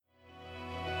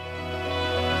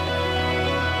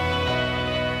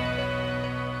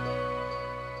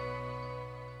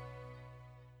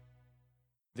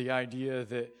the idea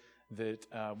that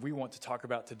we want to talk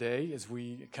about today as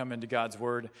we come into God's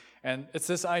Word. And it's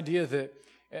this idea that,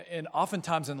 and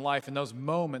oftentimes in life, in those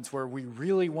moments where we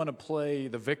really want to play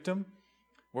the victim,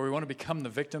 where we want to become the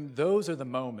victim, those are the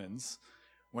moments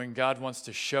when God wants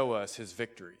to show us His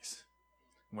victories.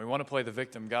 When we want to play the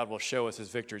victim, God will show us His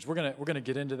victories. We're gonna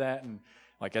get into that, and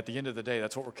like at the end of the day,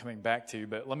 that's what we're coming back to.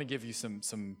 But let me give you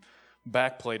some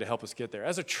back play to help us get there.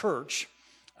 As a church,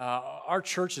 our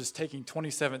church is taking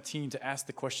 2017 to ask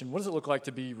the question: what does it look like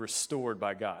to be restored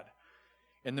by God?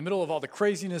 In the middle of all the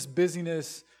craziness,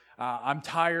 busyness, I'm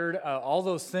tired, all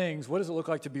those things, what does it look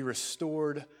like to be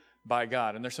restored by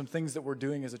God? And there's some things that we're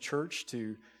doing as a church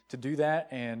to do that.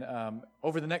 And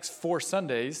over the next 4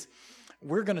 Sundays,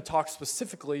 we're going to talk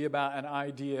specifically about an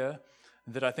idea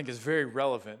that I think is very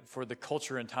relevant for the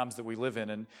culture and times that we live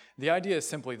in. And the idea is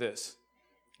simply this: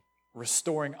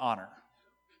 restoring honor.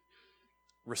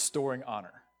 Restoring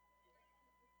honor.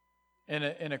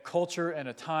 In a culture and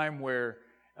a time where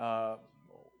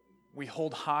we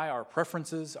hold high our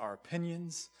preferences, our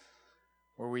opinions,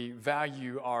 where we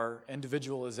value our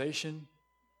individualization,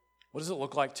 what does it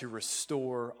look like to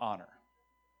restore honor?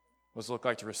 What does it look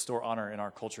like to restore honor in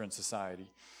our culture and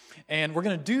society? And we're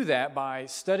going to do that by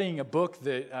studying a book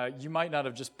that you might not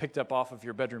have just picked up off of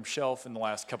your bedroom shelf in the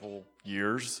last couple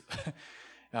years,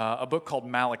 a book called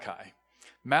Malachi.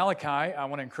 Malachi, I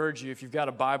want to encourage you, if you've got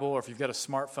a Bible or if you've got a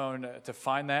smartphone, to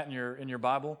find that in your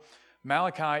Bible.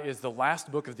 Malachi is the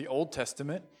last book of the Old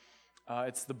Testament.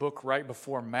 It's the book right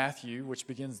before Matthew, which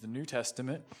begins the New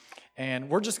Testament. And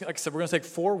we're just, like I said, we're going to take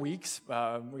 4 weeks.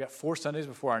 We got 4 Sundays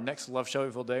before our next Love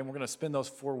Shelbyville Day, and we're going to spend those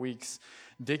 4 weeks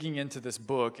digging into this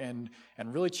book and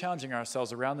really challenging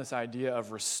ourselves around this idea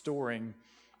of restoring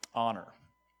honor.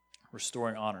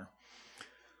 Restoring honor.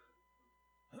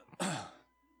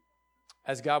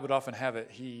 As God would often have it,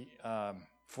 He, for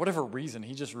whatever reason,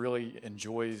 He just really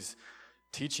enjoys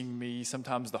teaching me,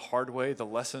 sometimes the hard way, the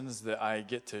lessons that I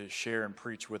get to share and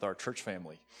preach with our church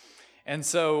family. And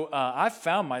so I've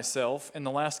found myself in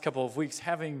the last couple of weeks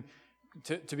having,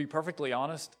 to be perfectly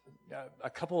honest, a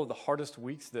couple of the hardest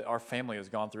weeks that our family has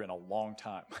gone through in a long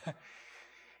time.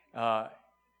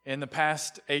 In the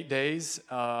past 8 days,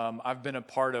 I've been a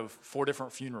part of 4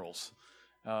 different funerals.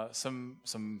 Some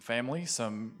family,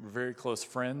 some very close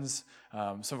friends,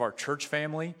 some of our church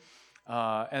family.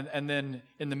 And then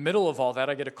in the middle of all that,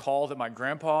 I get a call that my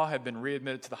grandpa had been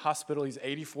readmitted to the hospital. He's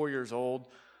 84 years old,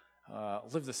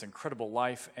 lived this incredible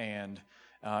life, and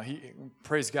he,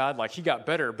 praise God, like he got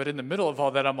better. But in the middle of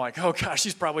all that, I'm like, oh gosh,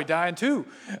 he's probably dying too.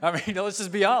 I mean, let's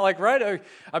just be honest, like, right?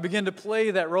 I began to play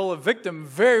that role of victim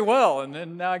very well, and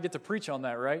then now I get to preach on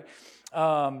that, right?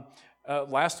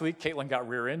 Last week, Caitlin got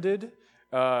rear-ended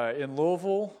in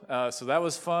Louisville, so that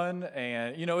was fun.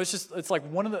 And it's like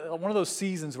one of those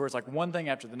seasons where it's like one thing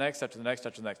after the next, after the next,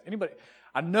 after the next. Anybody?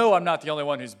 I know I'm not the only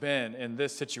one who's been in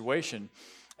this situation,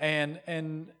 and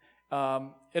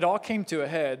it all came to a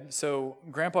head. So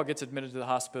Grandpa gets admitted to the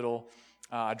hospital.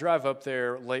 I drive up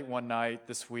there late one night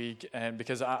this week, and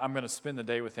because I'm going to spend the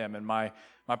day with him, and my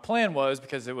plan was,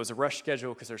 because it was a rush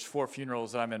schedule, because there's 4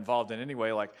 funerals that I'm involved in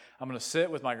anyway, like I'm going to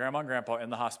sit with my grandma and grandpa in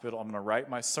the hospital. I'm going to write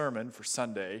my sermon for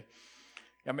Sunday.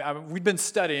 I mean, we've been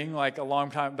studying like a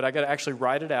long time, but I got to actually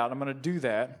write it out. I'm going to do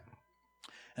that.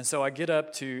 And so I get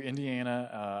up to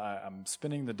Indiana. I'm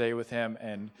spending the day with him,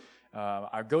 and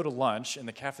I go to lunch in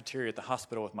the cafeteria at the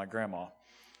hospital with my grandma.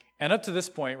 And up to this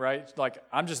point, right, like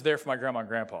I'm just there for my grandma and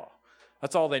grandpa.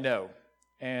 That's all they know.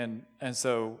 And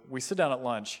so we sit down at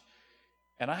lunch,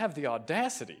 and I have the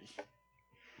audacity,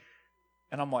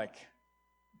 and I'm like,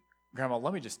 Grandma,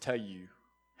 let me just tell you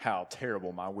how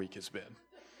terrible my week has been.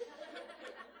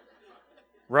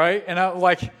 Right? And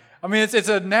it's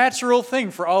a natural thing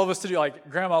for all of us to do.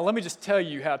 Like, Grandma, let me just tell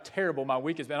you how terrible my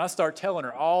week has been. I start telling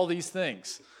her all these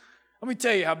things. Let me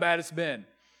tell you how bad it's been.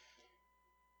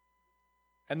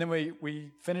 And then we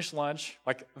finished lunch.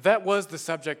 Like, that was the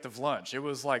subject of lunch. It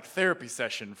was like therapy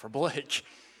session for Blake.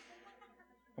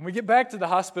 When we get back to the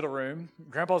hospital room,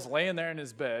 Grandpa's laying there in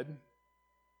his bed.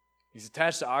 He's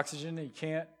attached to oxygen. He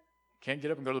can't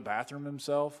get up and go to the bathroom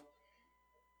himself.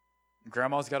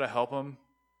 Grandma's got to help him.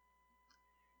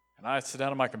 And I sit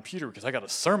down on my computer because I got a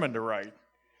sermon to write.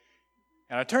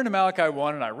 And I turn to Malachi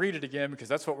 1 and I read it again because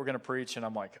that's what we're going to preach. And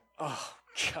I'm like, oh,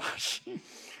 gosh.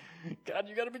 God,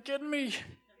 you got to be kidding me.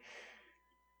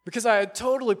 Because I had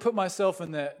totally put myself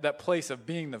in that place of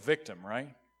being the victim, right?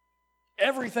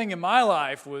 Everything in my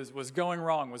life was going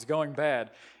wrong, was going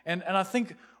bad. And I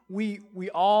think we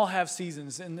all have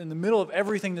seasons. In the middle of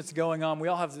everything that's going on, we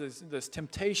all have this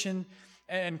temptation.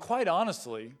 And quite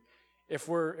honestly, if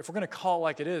we're going to call it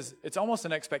like it is, it's almost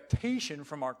an expectation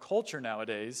from our culture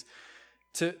nowadays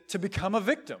to become a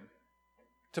victim,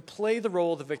 to play the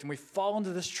role of the victim. We fall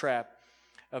into this trap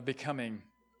of becoming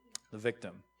the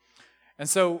victim. And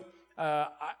so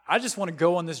I just want to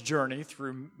go on this journey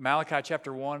through Malachi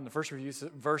chapter 1, and the first few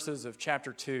verses of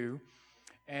chapter 2,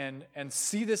 and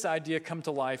see this idea come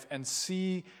to life and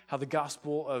see how the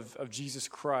gospel of Jesus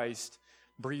Christ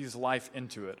breathes life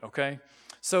into it, okay?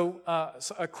 So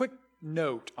a quick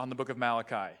note on the book of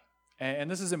Malachi, and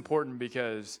this is important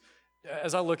because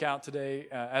as I look out today,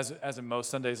 as in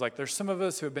most Sundays, like there's some of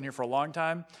us who have been here for a long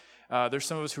time. There's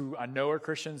some of us who I know are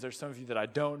Christians. There's some of you that I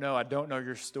don't know. I don't know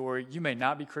your story. You may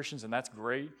not be Christians, and that's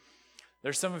great.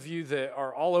 There's some of you that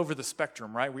are all over the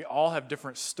spectrum, right? We all have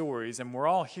different stories, and we're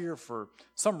all here for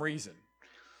some reason.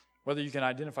 Whether you can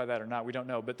identify that or not, we don't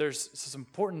know. But there's some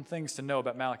important things to know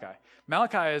about Malachi.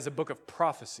 Malachi is a book of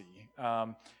prophecy,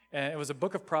 and it was a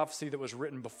book of prophecy that was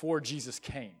written before Jesus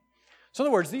came. So in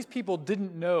other words, these people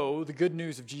didn't know the good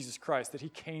news of Jesus Christ, that he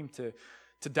came to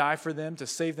die for them, to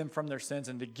save them from their sins,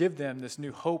 and to give them this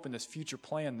new hope and this future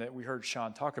plan that we heard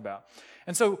Sean talk about.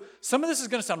 And so some of this is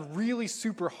going to sound really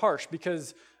super harsh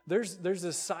because there's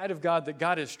this side of God that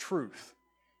God is truth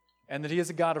and that he is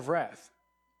a God of wrath.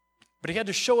 But he had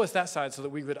to show us that side so that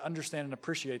we would understand and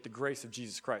appreciate the grace of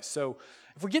Jesus Christ. So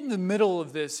if we get in the middle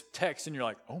of this text and you're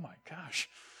like, oh my gosh,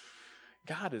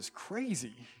 God is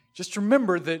crazy, just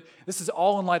remember that this is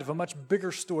all in light of a much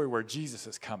bigger story where Jesus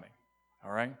is coming.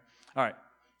 All right? All right.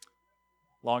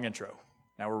 Long intro.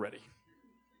 Now we're ready.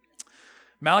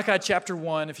 Malachi chapter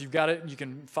 1, if you've got it, you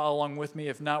can follow along with me.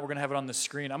 If not, we're going to have it on the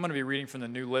screen. I'm going to be reading from the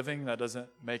New Living. That doesn't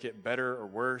make it better or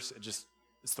worse.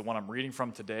 It's the one I'm reading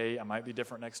from today. I might be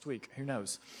different next week. Who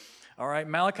knows? All right,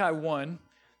 Malachi 1,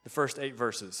 the first 8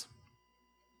 verses.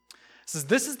 It says,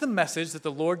 "This is the message that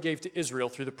the Lord gave to Israel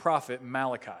through the prophet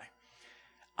Malachi.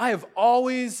 I have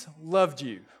always loved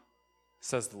you,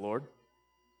 says the Lord.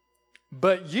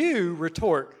 But you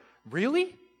retort,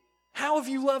 really? How have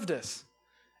you loved us?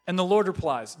 And the Lord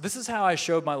replies, this is how I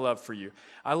showed my love for you.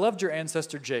 I loved your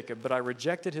ancestor Jacob, but I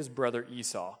rejected his brother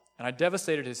Esau, and I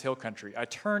devastated his hill country. I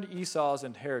turned Esau's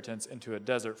inheritance into a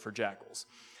desert for jackals.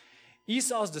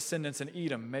 Esau's descendants in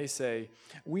Edom may say,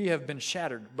 we have been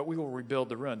shattered, but we will rebuild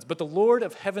the ruins. But the Lord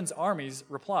of heaven's armies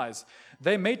replies,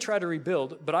 they may try to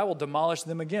rebuild, but I will demolish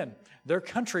them again. Their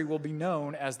country will be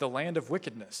known as the land of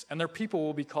wickedness, and their people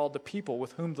will be called the people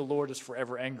with whom the Lord is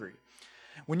forever angry.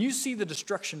 When you see the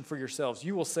destruction for yourselves,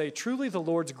 you will say, truly the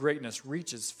Lord's greatness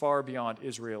reaches far beyond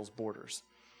Israel's borders.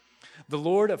 The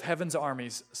Lord of heaven's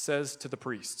armies says to the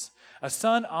priests, a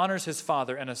son honors his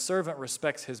father, and a servant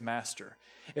respects his master.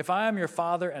 If I am your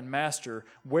father and master,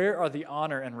 where are the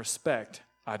honor and respect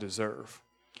I deserve?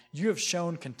 You have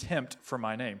shown contempt for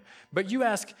my name. But you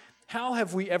ask, how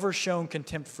have we ever shown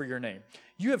contempt for your name?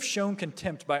 You have shown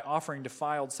contempt by offering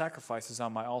defiled sacrifices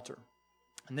on my altar.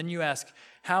 And then you ask,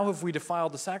 how have we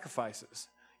defiled the sacrifices?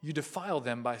 You defile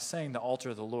them by saying the altar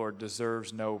of the Lord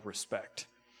deserves no respect.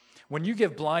 When you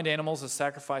give blind animals as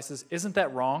sacrifices, isn't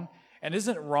that wrong? And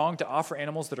isn't it wrong to offer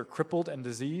animals that are crippled and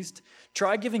diseased?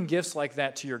 Try giving gifts like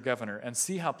that to your governor and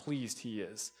see how pleased he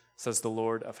is, says the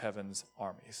Lord of heaven's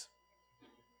armies.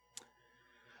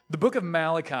 The book of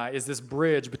Malachi is this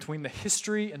bridge between the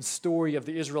history and story of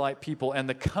the Israelite people and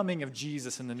the coming of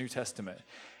Jesus in the New Testament.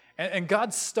 And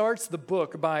God starts the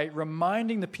book by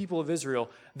reminding the people of Israel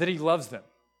that he loves them.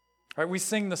 Right? We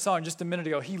sing the song just a minute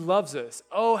ago, he loves us.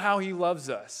 Oh, how he loves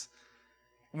us.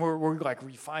 And we're like,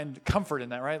 we find comfort in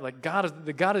that, right? Like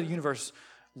the God of the universe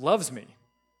loves me.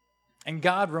 And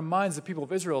God reminds the people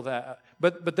of Israel that,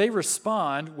 but they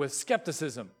respond with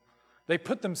skepticism. They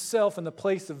put themselves in the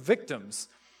place of victims.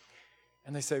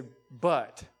 And they say,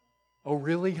 but, oh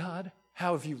really, God?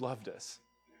 How have you loved us?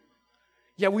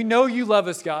 Yeah, we know you love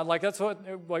us, God. Like that's what,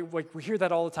 like we hear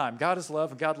that all the time. God is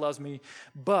love and God loves me.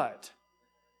 But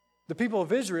the people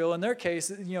of Israel, in their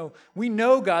case, we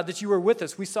know, God, that you were with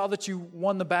us. We saw that you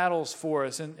won the battles for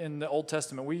us in the Old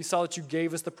Testament. We saw that you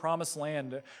gave us the promised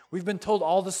land. We've been told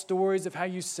all the stories of how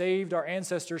you saved our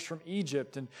ancestors from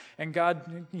Egypt. And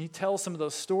God, he tells some of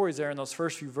those stories there in those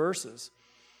first few verses.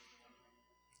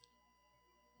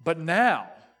 But now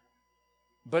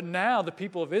the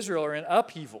people of Israel are in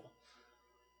upheaval.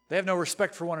 They have no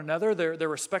respect for one another. Their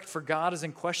respect for God is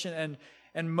in question.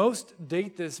 And most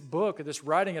date this book, this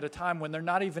writing, at a time when they're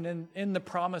not even in the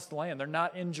promised land. They're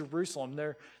not in Jerusalem.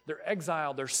 They're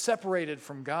exiled. They're separated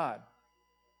from God.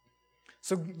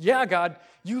 So yeah, God,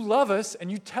 you love us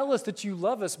and you tell us that you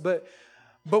love us, but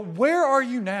where are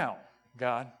you now,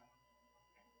 God?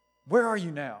 Where are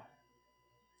you now?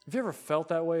 Have you ever felt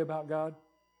that way about God?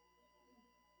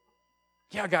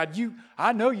 Yeah, God,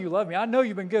 I know you love me. I know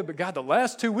you've been good, but God, the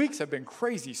last 2 weeks have been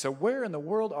crazy. So where in the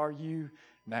world are you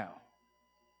now?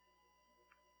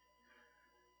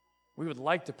 We would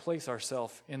like to place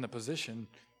ourselves in the position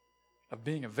of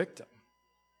being a victim.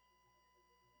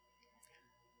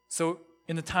 So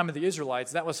in the time of the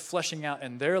Israelites, that was fleshing out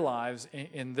in their lives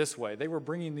in this way. They were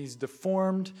bringing these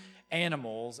deformed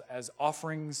animals as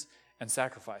offerings and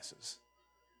sacrifices.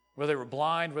 Whether they were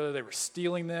blind, whether they were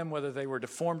stealing them, whether they were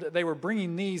deformed, they were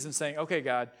bringing these and saying, okay,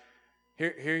 God,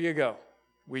 here you go.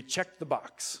 We checked the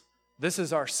box. This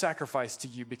is our sacrifice to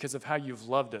you because of how you've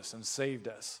loved us and saved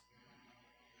us.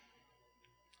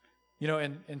 You know,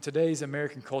 in today's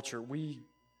American culture, we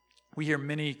hear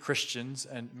many Christians,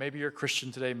 and maybe you're a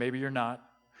Christian today, maybe you're not,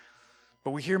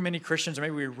 but we hear many Christians, or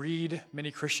maybe we read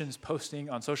many Christians posting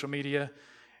on social media,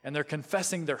 and they're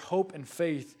confessing their hope and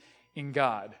faith in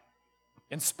God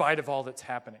in spite of all that's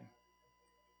happening,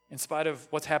 in spite of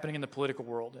what's happening in the political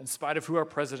world, in spite of who our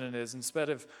president is, in spite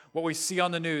of what we see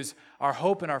on the news. Our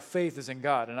hope and our faith is in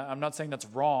God. And I'm not saying that's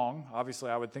wrong. Obviously,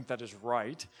 I would think that is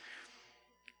right.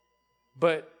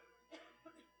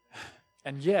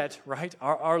 And yet, right,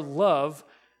 our love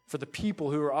for the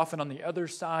people who are often on the other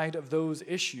side of those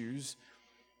issues,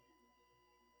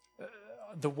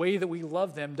 the way that we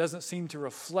love them doesn't seem to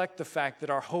reflect the fact that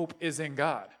our hope is in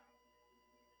God.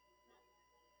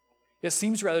 It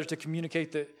seems rather to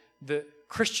communicate that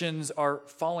Christians are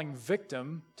falling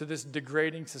victim to this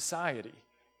degrading society.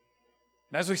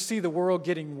 And as we see the world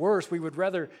getting worse, we would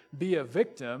rather be a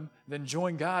victim than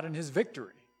join God in his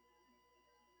victory.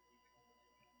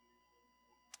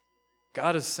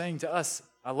 God is saying to us,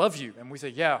 I love you. And we say,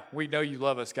 yeah, we know you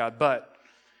love us, God, but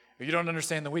you don't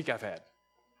understand the week I've had.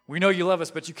 We know you love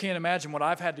us, but you can't imagine what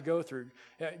I've had to go through.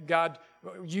 God,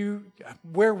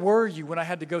 where were you when I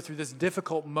had to go through this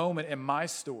difficult moment in my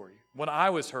story, when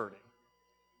I was hurting?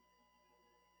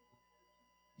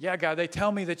 Yeah, God, they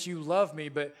tell me that you love me,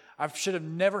 but I should have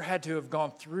never had to have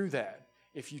gone through that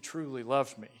if you truly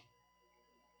loved me.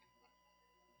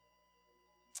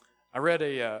 I read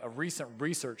a recent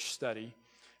research study.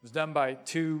 It was done by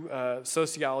two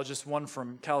sociologists, one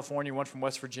from California, one from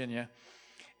West Virginia.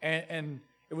 And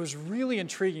it was really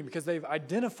intriguing because they've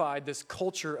identified this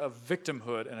culture of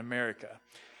victimhood in America.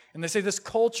 And they say this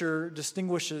culture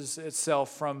distinguishes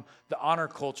itself from the honor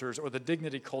cultures or the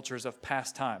dignity cultures of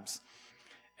past times.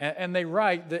 And they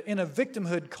write that in a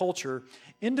victimhood culture,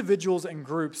 individuals and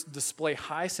groups display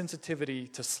high sensitivity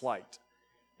to slight.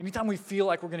 Anytime we feel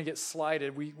like we're going to get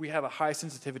slighted, we have a high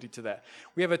sensitivity to that.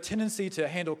 We have a tendency to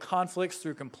handle conflicts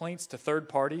through complaints to third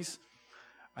parties.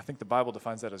 I think the Bible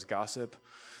defines that as gossip.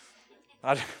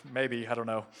 Maybe, I don't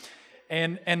know.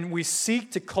 And we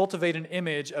seek to cultivate an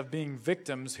image of being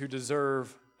victims who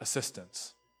deserve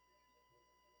assistance.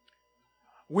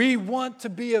 We want to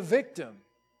be a victim.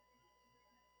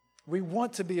 We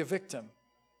want to be a victim.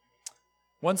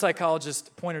 One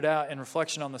psychologist pointed out in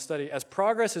reflection on the study, as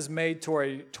progress is made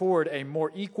toward a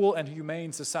more equal and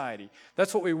humane society.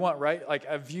 That's what we want, right? Like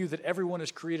a view that everyone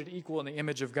is created equal in the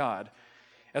image of God.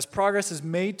 As progress is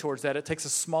made towards that, it takes a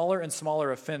smaller and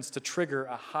smaller offense to trigger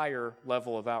a higher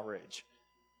level of outrage.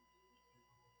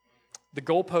 The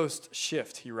goalposts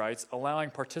shift, he writes, allowing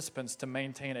participants to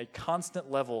maintain a constant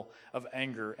level of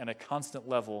anger and a constant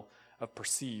level of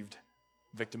perceived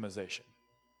victimization.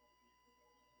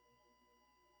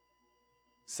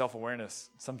 Self-awareness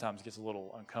sometimes gets a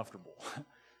little uncomfortable.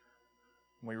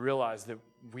 We realize that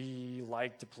we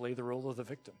like to play the role of the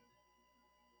victim.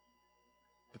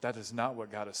 But that is not what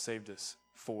God has saved us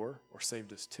for or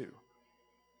saved us to.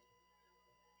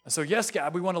 And so, yes,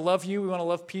 God, we want to love you. We want to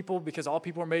love people because all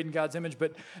people are made in God's image,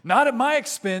 but not at my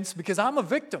expense because I'm a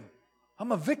victim.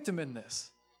 I'm a victim in this.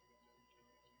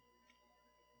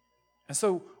 And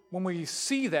so when we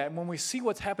see that, and when we see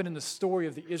what's happened in the story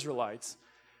of the Israelites,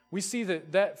 we see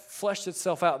that fleshed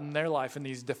itself out in their life in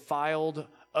these defiled,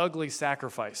 ugly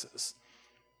sacrifices.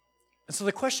 And so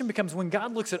the question becomes, when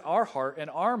God looks at our heart and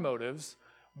our motives,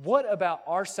 what about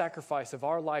our sacrifice of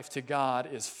our life to God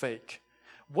is fake?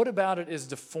 What about it is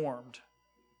deformed?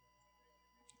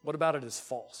 What about it is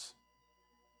false?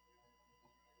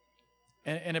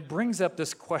 And it brings up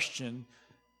this question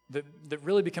that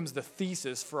really becomes the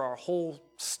thesis for our whole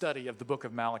study of the book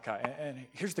of Malachi. And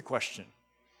here's the question.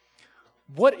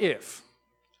 What if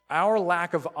our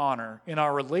lack of honor in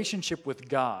our relationship with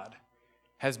God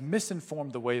has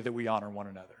misinformed the way that we honor one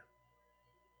another?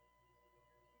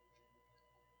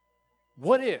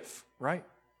 What if, right?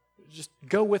 Just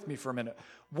go with me for a minute.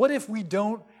 What if we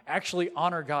don't actually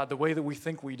honor God the way that we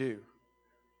think we do?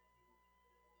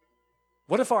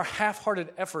 What if our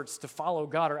half-hearted efforts to follow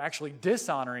God are actually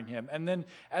dishonoring him, and then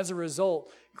as a result,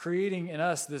 creating in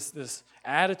us this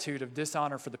attitude of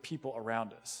dishonor for the people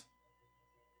around us?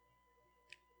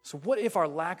 So what if our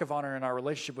lack of honor in our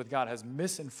relationship with God has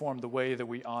misinformed the way that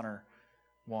we honor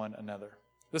one another?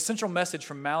 The central message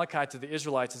from Malachi to the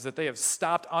Israelites is that they have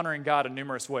stopped honoring God in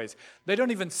numerous ways. They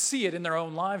don't even see it in their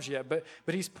own lives yet, but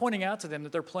he's pointing out to them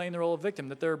that they're playing the role of victim,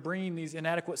 that they're bringing these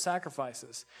inadequate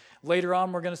sacrifices. Later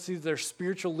on, we're going to see that their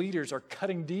spiritual leaders are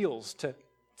cutting deals to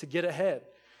get ahead.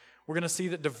 We're going to see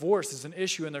that divorce is an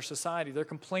issue in their society. They're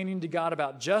complaining to God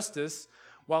about justice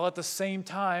while at the same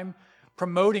time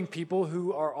promoting people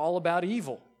who are all about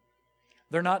evil.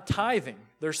 They're not tithing.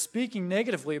 They're speaking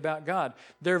negatively about God.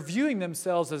 They're viewing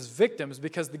themselves as victims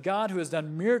because the God who has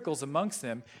done miracles amongst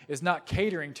them is not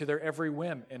catering to their every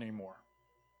whim anymore.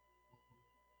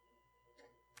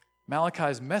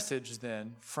 Malachi's message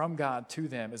then from God to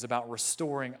them is about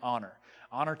restoring honor.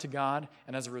 Honor to God,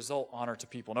 and as a result, honor to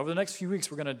people. And over the next few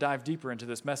weeks, we're going to dive deeper into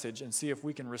this message and see if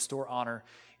we can restore honor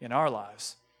in our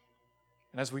lives.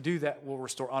 And as we do that, we'll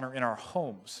restore honor in our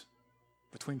homes,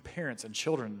 between parents and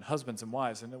children, and husbands and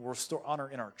wives, and then we'll restore honor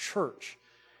in our church.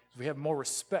 We have more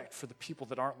respect for the people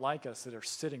that aren't like us, that are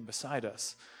sitting beside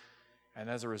us, and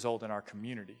as a result, in our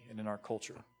community and in our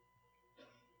culture.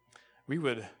 We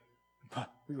would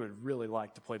really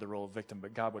like to play the role of victim,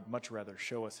 but God would much rather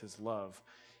show us his love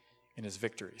in his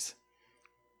victories.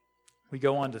 We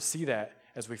go on to see that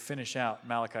as we finish out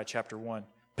Malachi chapter 1.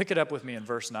 Pick it up with me in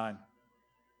verse 9.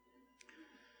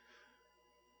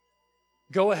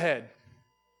 Go ahead.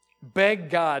 Beg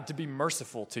God to be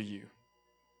merciful to you.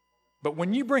 But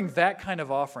when you bring that kind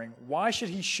of offering, why should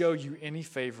he show you any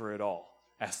favor at all?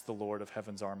 Asked the Lord of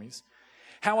heaven's armies.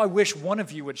 How I wish one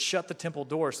of you would shut the temple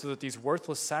doors so that these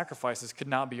worthless sacrifices could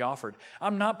not be offered.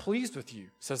 I'm not pleased with you,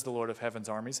 says the Lord of heaven's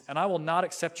armies, and I will not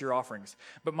accept your offerings.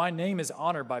 But my name is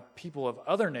honored by people of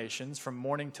other nations from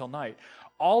morning till night.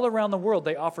 All around the world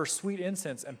they offer sweet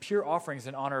incense and pure offerings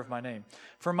in honor of my name.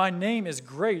 For my name is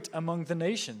great among the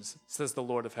nations, says the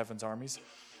Lord of heaven's armies.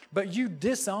 But you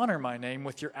dishonor my name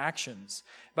with your actions.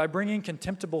 By bringing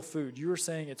contemptible food, you are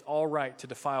saying it's all right to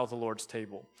defile the Lord's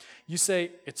table. You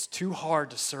say it's too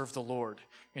hard to serve the Lord,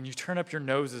 and you turn up your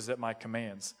noses at my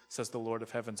commands, says the Lord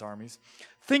of heaven's armies.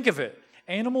 Think of it.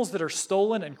 Animals that are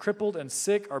stolen and crippled and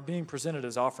sick are being presented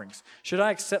as offerings. Should I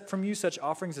accept from you such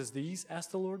offerings as these?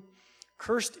 Asked the Lord.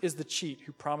 Cursed is the cheat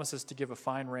who promises to give a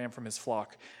fine ram from his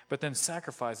flock, but then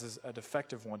sacrifices a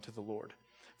defective one to the Lord.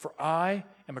 For I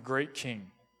am a great king,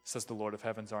 says the Lord of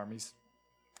heaven's armies,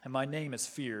 and my name is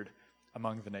feared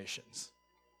among the nations.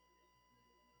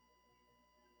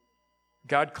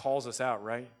 God calls us out,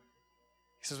 right?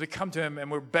 He says we come to him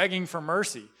and we're begging for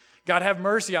mercy. God, have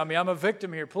mercy on me. I'm a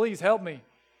victim here. Please help me. And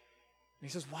he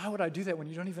says, why would I do that when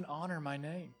you don't even honor my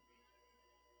name?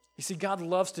 You see, God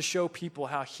loves to show people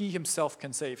how he himself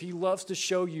can save. He loves to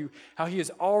show you how he has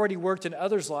already worked in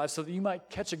others' lives so that you might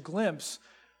catch a glimpse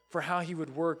for how he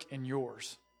would work in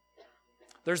yours.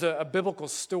 There's a biblical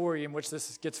story in which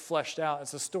this gets fleshed out.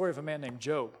 It's the story of a man named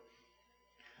Job.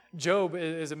 Job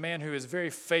is a man who is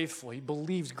very faithful. He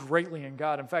believes greatly in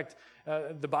God. In fact,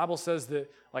 the Bible says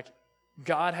that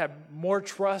God had more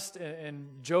trust in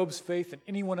Job's faith than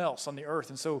anyone else on the earth.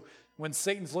 And so when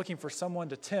Satan's looking for someone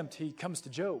to tempt, he comes to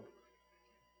Job.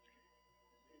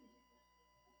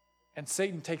 And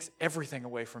Satan takes everything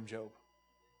away from Job.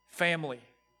 Family,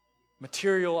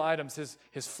 material items,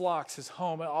 his flocks, his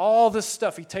home, all this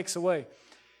stuff he takes away.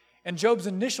 And Job's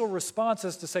initial response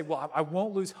is to say, well, I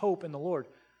won't lose hope in the Lord.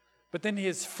 But then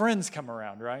his friends come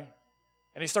around, right?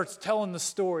 And he starts telling the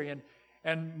story,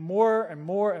 and more and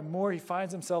more and more he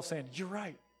finds himself saying, you're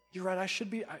right, I should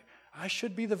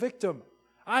be the victim.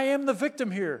 I am the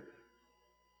victim here.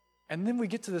 And then we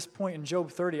get to this point in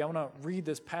Job 30. I want to read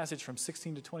this passage from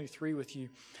 16 to 23 with you.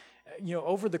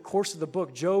 Over the course of the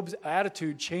book, Job's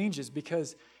attitude changes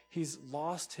because he's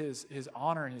lost his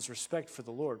honor and his respect for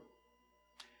the Lord.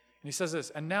 And he says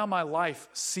this, and now my life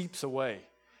seeps away.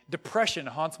 Depression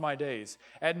haunts my days.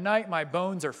 At night my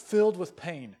bones are filled with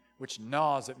pain, which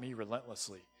gnaws at me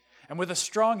relentlessly. And with a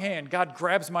strong hand, God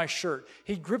grabs my shirt.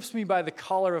 He grips me by the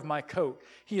collar of my coat.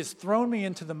 He has thrown me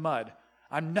into the mud.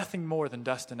 I'm nothing more than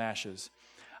dust and ashes.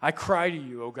 I cry to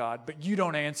you, O God, but you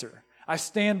don't answer. I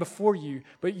stand before you,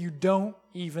 but you don't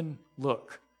even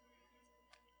look.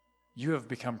 You have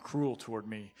become cruel toward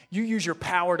me. You use your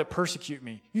power to persecute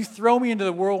me. You throw me into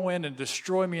the whirlwind and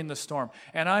destroy me in the storm.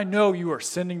 And I know you are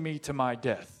sending me to my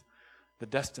death, the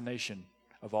destination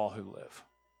of all who live.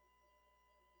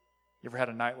 You ever had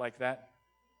a night like that,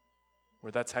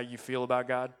 where that's how you feel about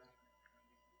God?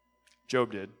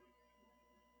 Job did.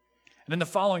 And in the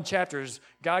following chapters,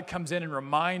 God comes in and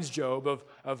reminds Job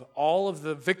of all of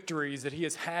the victories that he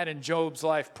has had in Job's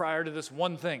life prior to this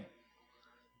one thing.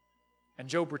 And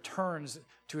Job returns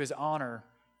to his honor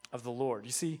of the Lord.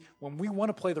 You see, when we want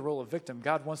to play the role of victim,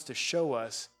 God wants to show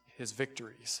us his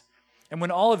victories. And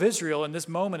when all of Israel in this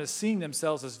moment is seeing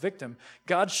themselves as victim,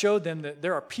 God showed them that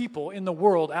there are people in the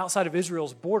world outside of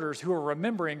Israel's borders who are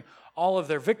remembering all of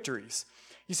their victories.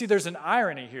 You see, there's an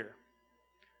irony here.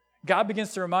 God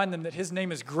begins to remind them that his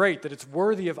name is great, that it's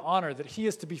worthy of honor, that he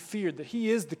is to be feared, that he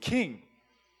is the king.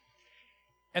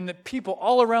 And that people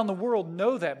all around the world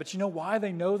know that. But you know why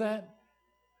they know that?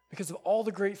 Because of all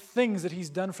the great things that he's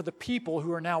done for the people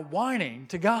who are now whining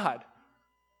to God.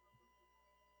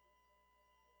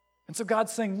 And so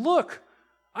God's saying, look,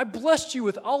 I blessed you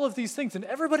with all of these things, and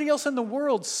everybody else in the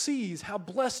world sees how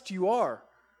blessed you are.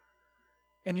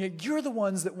 And yet you're the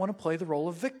ones that want to play the role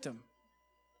of victim.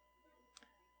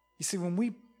 You see, when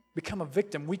we become a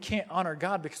victim, we can't honor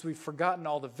God because we've forgotten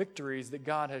all the victories that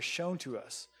God has shown to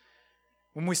us.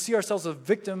 When we see ourselves a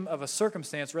victim of a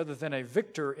circumstance rather than a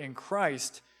victor in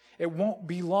Christ, it won't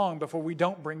be long before we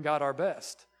don't bring God our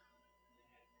best.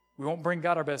 We won't bring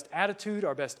God our best attitude,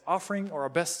 our best offering, or our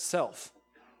best self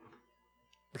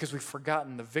because we've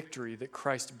forgotten the victory that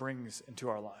Christ brings into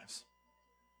our lives.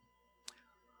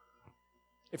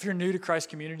 If you're new to Christ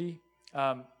Community,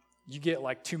 you get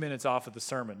like 2 minutes off of the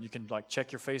sermon. You can like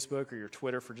check your Facebook or your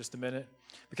Twitter for just a minute.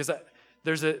 Because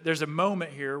there's a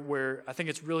moment here where I think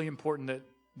it's really important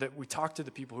that we talk to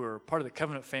the people who are part of the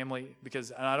covenant family,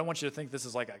 because and I don't want you to think this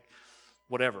is like a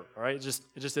whatever, all right? It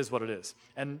just is what it is.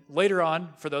 And later on,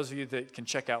 for those of you that can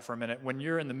check out for a minute, when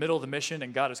you're in the middle of the mission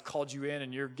and God has called you in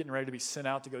and you're getting ready to be sent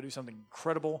out to go do something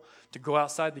incredible, to go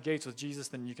outside the gates with Jesus,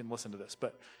 then you can listen to this.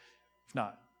 But if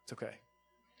not, it's okay.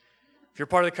 If you're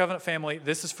part of the covenant family,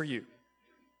 this is for you.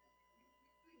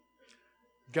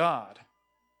 God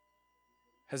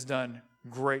has done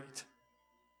great,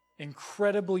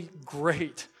 incredibly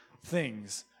great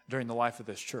things during the life of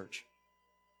this church.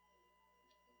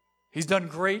 He's done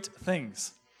great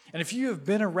things. And if you have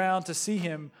been around to see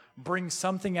him bring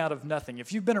something out of nothing,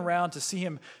 if you've been around to see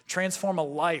him transform a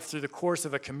life through the course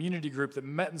of a community group that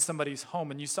met in somebody's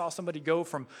home and you saw somebody go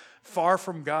from far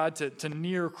from God to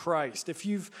near Christ, if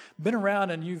you've been around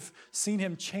and you've seen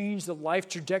him change the life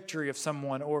trajectory of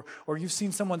someone, or you've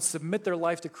seen someone submit their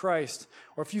life to Christ,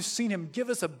 or if you've seen him give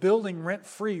us a building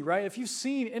rent-free, right? If you've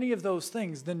seen any of those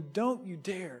things, then don't you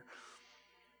dare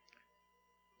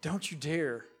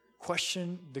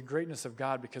question the greatness of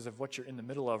God because of what you're in the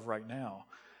middle of right now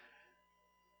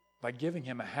by giving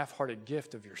him a half-hearted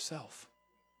gift of yourself.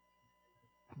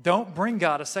 Don't bring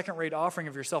God a second-rate offering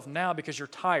of yourself now because you're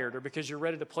tired or because you're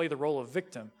ready to play the role of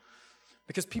victim.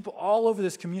 Because people all over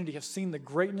this community have seen the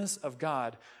greatness of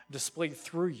God displayed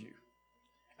through you.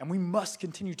 And we must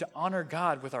continue to honor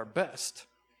God with our best.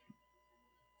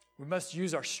 We must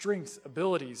use our strengths,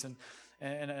 abilities,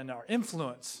 and our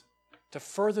influence to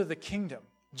further the kingdom,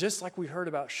 just like we heard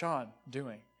about Sean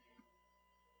doing.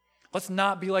 Let's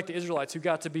not be like the Israelites who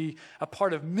got to be a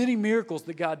part of many miracles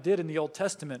that God did in the Old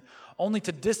Testament, only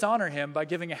to dishonor him by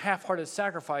giving a half-hearted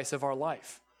sacrifice of our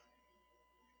life.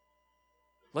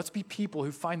 Let's be people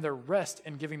who find their rest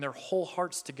in giving their whole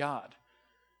hearts to God,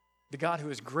 the God who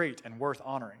is great and worth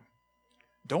honoring.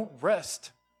 Don't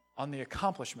rest on the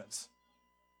accomplishments.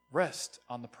 Rest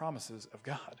on the promises of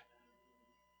God.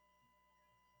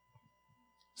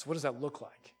 So what does that look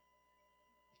like?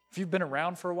 If you've been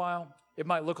around for a while, it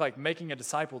might look like making a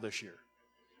disciple this year.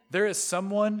 There is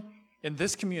someone in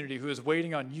this community who is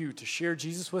waiting on you to share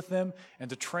Jesus with them and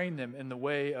to train them in the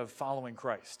way of following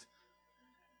Christ.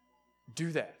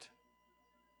 Do that.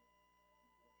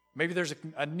 Maybe there's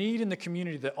a need in the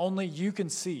community that only you can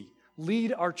see.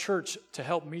 Lead our church to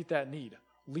help meet that need.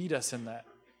 Lead us in that.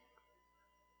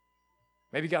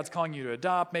 Maybe God's calling you to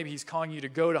adopt. Maybe he's calling you to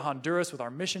go to Honduras with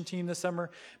our mission team this summer.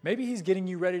 Maybe he's getting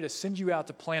you ready to send you out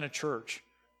to plant a church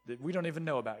that we don't even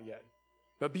know about yet.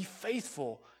 But be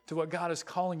faithful to what God is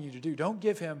calling you to do. Don't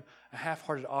give him a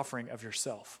half-hearted offering of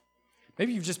yourself.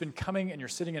 Maybe you've just been coming and you're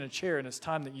sitting in a chair and it's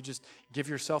time that you just give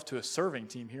yourself to a serving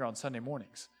team here on Sunday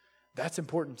mornings. That's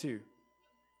important too.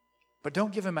 But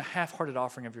don't give him a half-hearted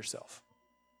offering of yourself.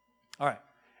 All right,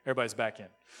 everybody's back in.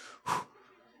 Whew.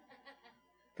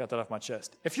 Got that off my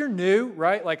chest. If you're new,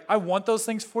 right, like I want those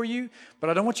things for you, but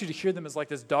I don't want you to hear them as like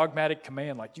this dogmatic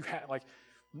command. Like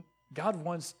God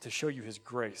wants to show you his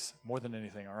grace more than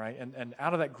anything, all right? And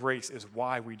out of that grace is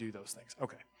why we do those things.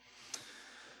 Okay.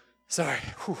 Sorry.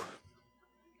 Whew.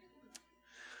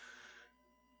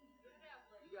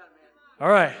 All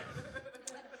right.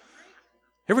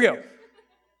 Here we go.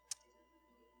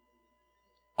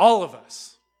 All of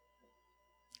us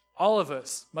All of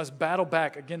us must battle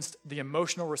back against the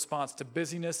emotional response to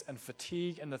busyness and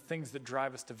fatigue and the things that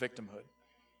drive us to victimhood.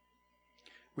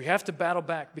 We have to battle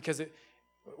back because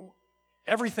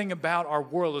everything about our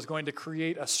world is going to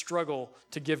create a struggle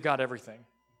to give God everything.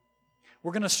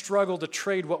 We're going to struggle to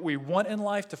trade what we want in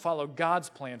life to follow God's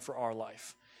plan for our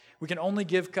life. We can only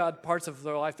give God parts of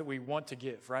their life that we want to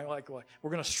give, right? Like we're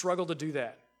going to struggle to do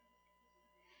that.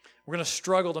 We're going to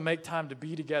struggle to make time to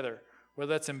be together,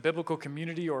 whether that's in biblical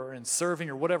community or in serving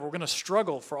or whatever. We're going to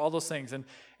struggle for all those things.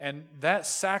 And that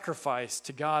sacrifice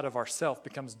to God of ourself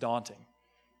becomes daunting.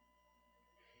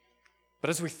 But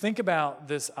as we think about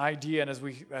this idea and as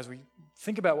we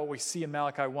think about what we see in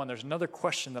Malachi 1, there's another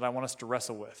question that I want us to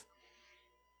wrestle with.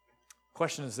 The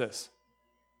question is this: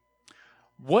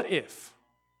 what if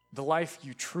the life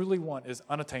you truly want is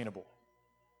unattainable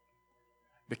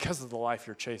because of the life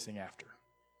you're chasing after?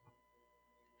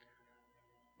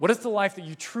 What if the life that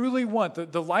you truly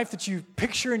want, the life that you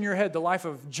picture in your head, the life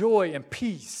of joy and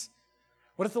peace,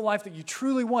 what if the life that you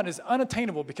truly want is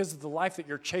unattainable because of the life that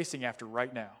you're chasing after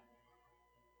right now?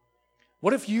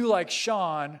 What if you, like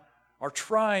Sean, are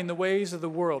trying the ways of the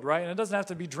world, right? And it doesn't have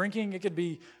to be drinking. It could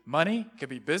be money. It could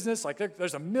be business. Like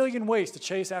there's a million ways to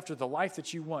chase after the life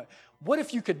that you want. What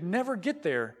if you could never get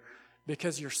there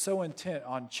because you're so intent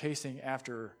on chasing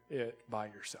after it by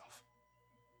yourself?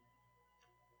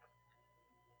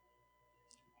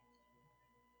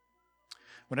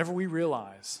 Whenever we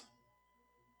realize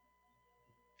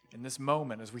in this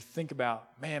moment, as we think about,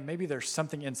 man, maybe there's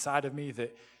something inside of me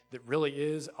that really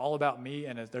is all about me,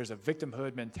 and there's a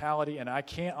victimhood mentality, and I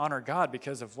can't honor God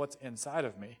because of what's inside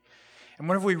of me. And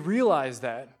whenever we realize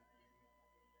that,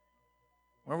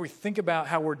 whenever we think about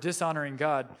how we're dishonoring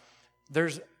God,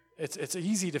 it's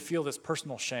easy to feel this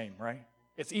personal shame, right?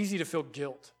 It's easy to feel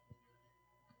guilt.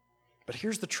 But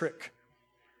here's the trick.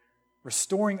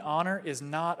 Restoring honor is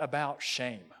not about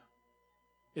shame.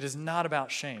 It is not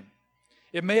about shame.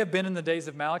 It may have been in the days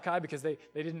of Malachi because they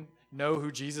didn't know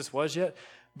who Jesus was yet,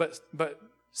 but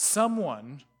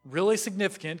someone really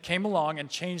significant came along and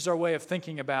changed our way of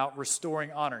thinking about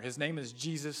restoring honor. His name is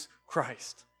Jesus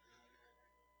Christ.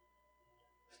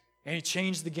 And he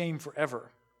changed the game forever.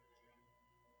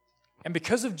 And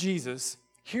because of Jesus,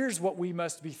 here's what we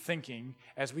must be thinking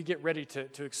as we get ready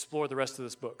to explore the rest of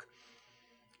this book.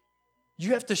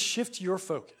 You have to shift your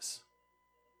focus.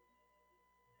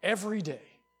 Every day,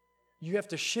 you have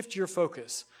to shift your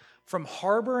focus from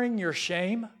harboring your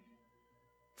shame,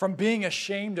 from being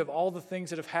ashamed of all the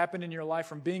things that have happened in your life,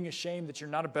 from being ashamed that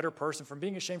you're not a better person, from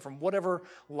being ashamed from whatever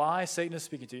lie Satan is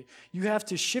speaking to you. You have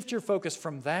to shift your focus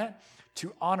from that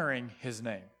to honoring his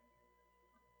name.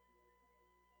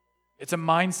 It's a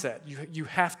mindset. You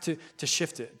have to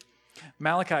shift it.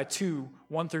 Malachi 2,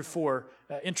 1 through 4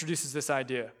 introduces this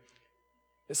idea.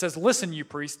 It says, "Listen, you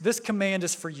priests, this command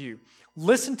is for you.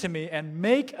 Listen to me and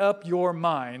make up your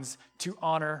minds to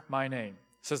honor my name,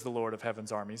 says the Lord of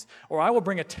heaven's armies, or I will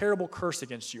bring a terrible curse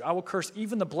against you. I will curse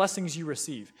even the blessings you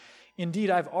receive. Indeed,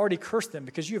 I've already cursed them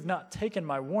because you have not taken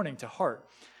my warning to heart.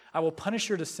 I will punish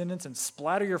your descendants and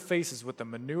splatter your faces with the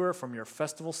manure from your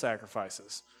festival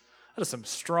sacrifices." That is some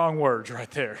strong words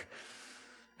right there.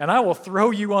 "And I will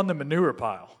throw you on the manure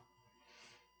pile."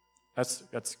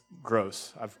 That's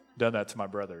gross. I've done that to my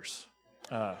brothers.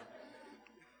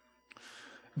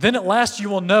 "Then at last you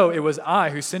will know it was I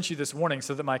who sent you this warning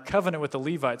so that my covenant with the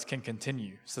Levites can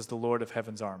continue, says the Lord of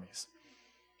heaven's armies."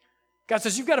 God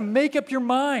says you've got to make up your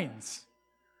minds.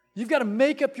 You've got to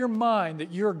make up your mind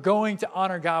that you're going to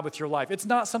honor God with your life. It's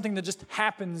not something that just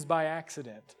happens by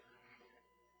accident.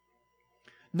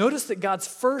 Notice that God's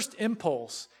first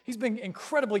impulse, he's been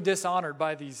incredibly dishonored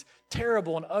by these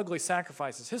terrible and ugly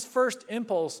sacrifices. His first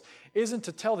impulse isn't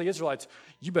to tell the Israelites,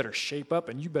 you better shape up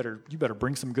and you better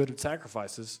bring some good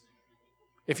sacrifices.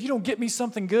 If you don't get me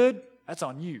something good, that's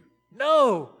on you.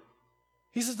 No.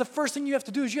 He says the first thing you have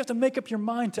to do is you have to make up your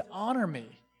mind to honor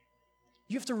me.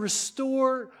 You have to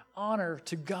restore honor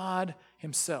to God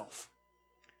himself.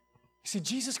 You see,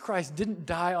 Jesus Christ didn't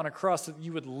die on a cross so that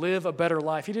you would live a better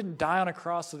life. He didn't die on a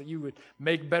cross so that you would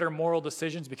make better moral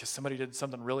decisions because somebody did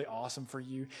something really awesome for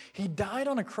you. He died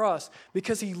on a cross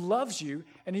because he loves you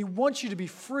and he wants you to be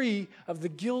free of the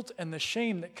guilt and the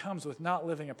shame that comes with not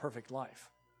living a perfect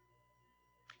life.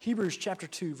 Hebrews chapter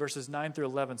 2, verses 9 through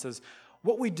 11 says,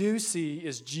 "What we do see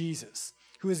is Jesus,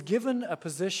 who is given a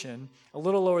position a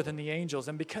little lower than the angels,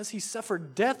 and because he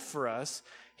suffered death for us,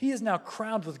 he is now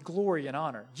crowned with glory and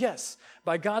honor. Yes,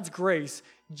 by God's grace,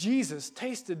 Jesus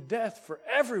tasted death for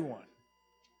everyone.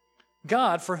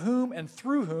 God, for whom and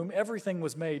through whom everything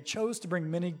was made, chose to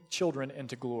bring many children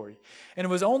into glory. And it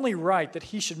was only right that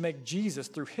he should make Jesus,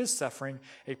 through his suffering,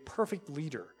 a perfect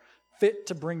leader, fit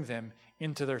to bring them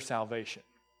into their salvation.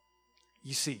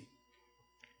 You see,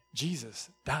 Jesus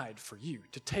died for you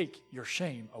to take your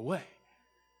shame away.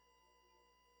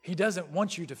 He doesn't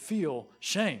want you to feel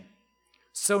shame.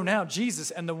 So now Jesus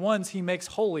and the ones he makes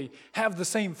holy have the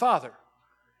same Father.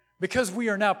 Because we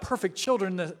are now perfect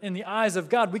children in the eyes of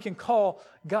God, we can call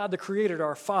God the Creator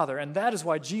our Father. And that is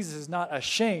why Jesus is not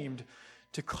ashamed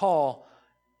to call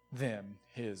them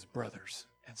his brothers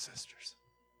and sisters.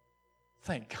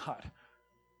 Thank God.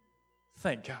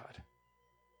 Thank God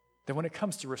that when it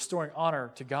comes to restoring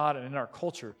honor to God and in our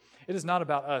culture, it is not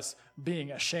about us being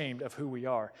ashamed of who we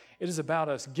are. It is about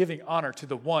us giving honor to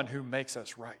the one who makes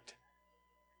us right.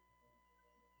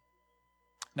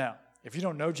 Now, if you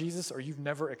don't know Jesus or you've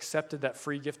never accepted that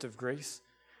free gift of grace,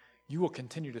 you will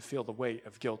continue to feel the weight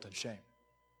of guilt and shame.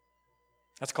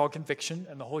 That's called conviction,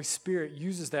 and the Holy Spirit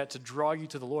uses that to draw you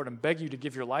to the Lord and beg you to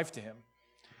give your life to him.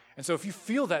 And so if you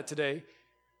feel that today,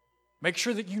 make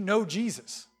sure that you know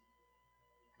Jesus.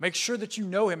 Make sure that you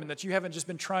know him and that you haven't just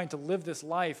been trying to live this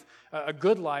life, a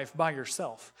good life, by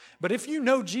yourself. But if you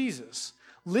know Jesus,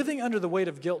 living under the weight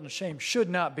of guilt and shame should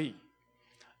not be.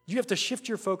 You have to shift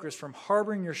your focus from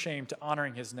harboring your shame to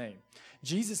honoring his name.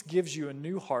 Jesus gives you a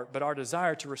new heart, but our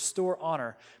desire to restore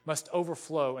honor must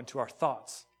overflow into our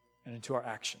thoughts and into our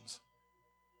actions.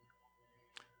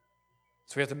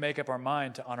 So we have to make up our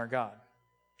mind to honor God.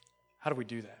 How do we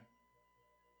do that?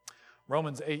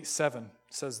 Romans 8:7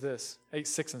 says this,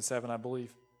 8:6 and 7, I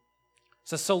believe. It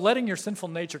says, so letting your sinful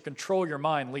nature control your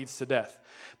mind leads to death,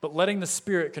 but letting the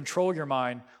Spirit control your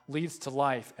mind leads to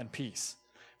life and peace.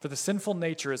 For the sinful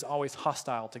nature is always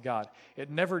hostile to God.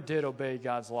 It never did obey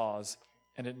God's laws,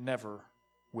 and it never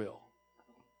will.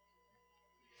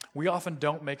 We often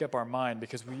don't make up our mind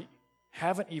because we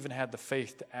haven't even had the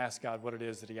faith to ask God what it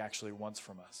is that he actually wants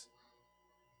from us.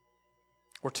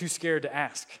 We're too scared to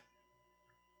ask.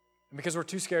 And because we're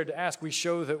too scared to ask, we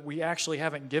show that we actually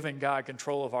haven't given God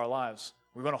control of our lives.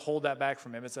 We want to hold that back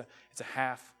from him. It's a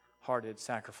half-hearted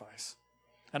sacrifice.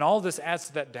 And all this adds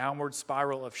to that downward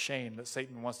spiral of shame that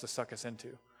Satan wants to suck us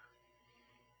into.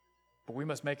 But we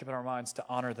must make up our minds to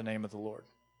honor the name of the Lord.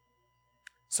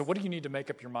 So what do you need to make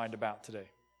up your mind about today?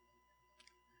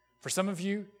 For some of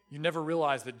you, you never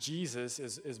realized that Jesus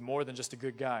is more than just a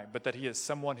good guy, but that he is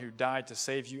someone who died to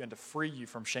save you and to free you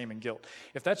from shame and guilt.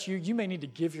 If that's you, you may need to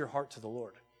give your heart to the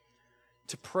Lord,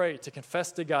 to pray, to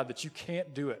confess to God that you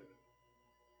can't do it,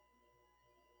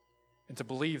 and to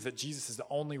believe that Jesus is the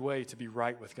only way to be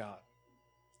right with God.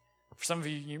 For some of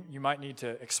you, you might need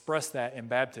to express that in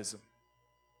baptism.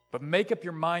 But make up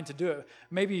your mind to do it.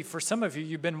 Maybe for some of you,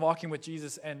 you've been walking with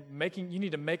Jesus and you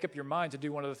need to make up your mind to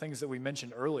do one of the things that we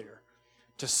mentioned earlier.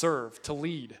 To serve, to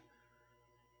lead.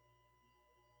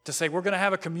 To say, we're going to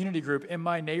have a community group in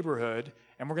my neighborhood,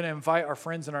 and we're going to invite our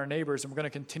friends and our neighbors, and we're going to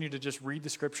continue to just read the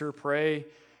scripture, pray,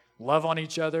 love on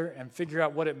each other, and figure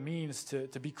out what it means to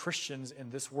be Christians in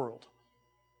this world.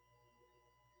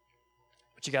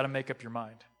 But you got to make up your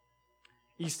mind.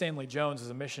 E. Stanley Jones is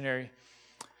a missionary.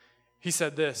 He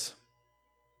said this,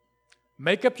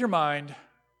 make up your mind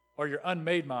or your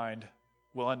unmade mind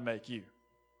will unmake you.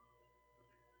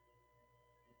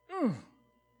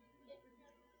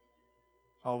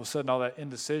 All of a sudden, all that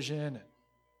indecision and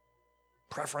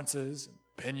preferences and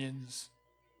opinions,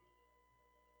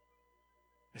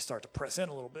 they start to press in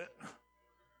a little bit.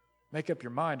 Make up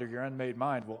your mind or your unmade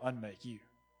mind will unmake you.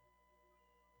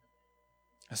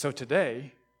 And so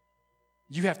today,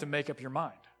 you have to make up your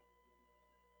mind.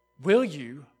 Will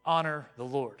you honor the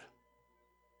Lord?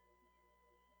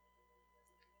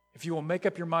 If you will make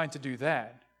up your mind to do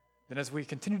that, then as we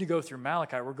continue to go through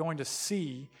Malachi, we're going to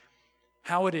see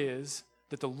how it is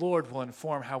that the Lord will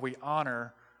inform how we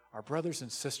honor our brothers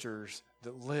and sisters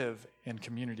that live in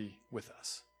community with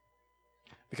us.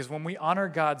 Because when we honor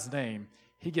God's name,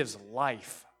 he gives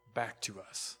life back to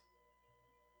us.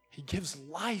 He gives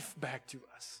life back to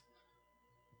us.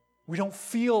 We don't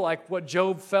feel like what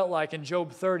Job felt like in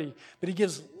Job 30, but he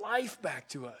gives life back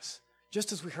to us,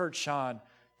 just as we heard Sean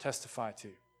testify to.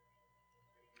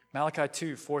 Malachi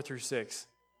 2, 4 through 6.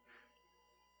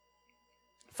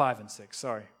 5 and 6,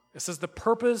 sorry. It says, the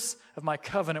purpose of my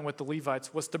covenant with the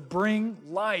Levites was to bring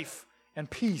life and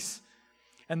peace,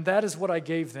 and that is what I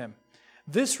gave them.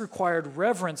 This required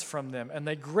reverence from them, and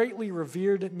they greatly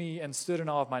revered me and stood in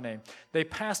awe of my name. They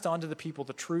passed on to the people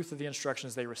the truth of the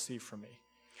instructions they received from me.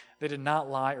 They did not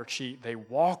lie or cheat. They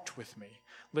walked with me,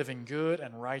 living good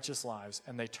and righteous lives,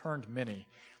 and they turned many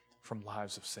from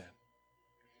lives of sin.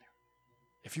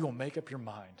 If you will make up your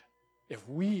mind, if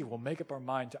we will make up our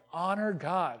mind to honor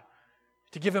God,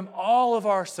 to give him all of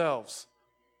ourselves,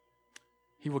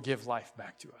 he will give life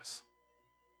back to us.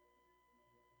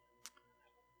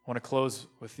 want to close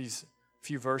with these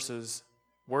few verses,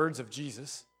 words of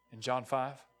Jesus in John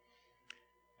 5.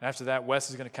 And after that, Wes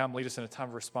is going to come lead us in a time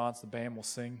of response. The band will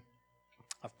sing.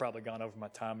 I've probably gone over my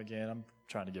time again. I'm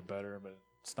trying to get better, but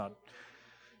it's not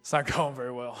going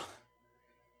very well.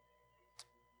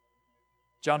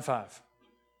 John 5,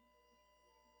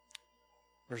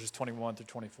 verses 21 through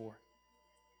 24.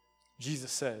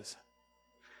 Jesus says,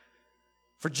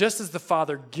 "For just as the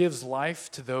Father gives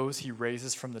life to those he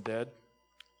raises from the dead,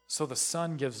 so the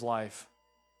Son gives life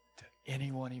to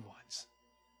anyone he wants.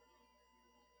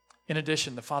 In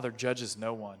addition, the Father judges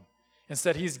no one.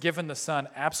 Instead, he's given the Son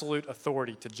absolute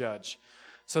authority to judge,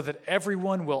 so that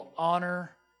everyone will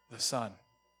honor the Son,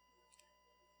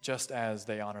 just as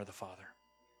they honor the Father.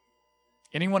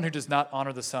 Anyone who does not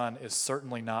honor the Son is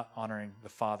certainly not honoring the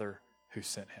Father who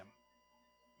sent him."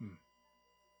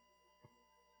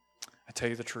 I tell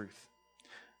you the truth.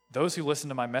 Those who listen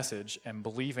to my message and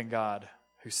believe in God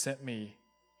who sent me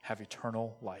have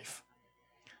eternal life.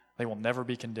 They will never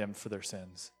be condemned for their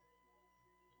sins,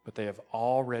 but they have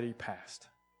already passed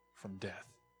from death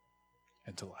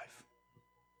into life.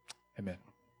 Amen.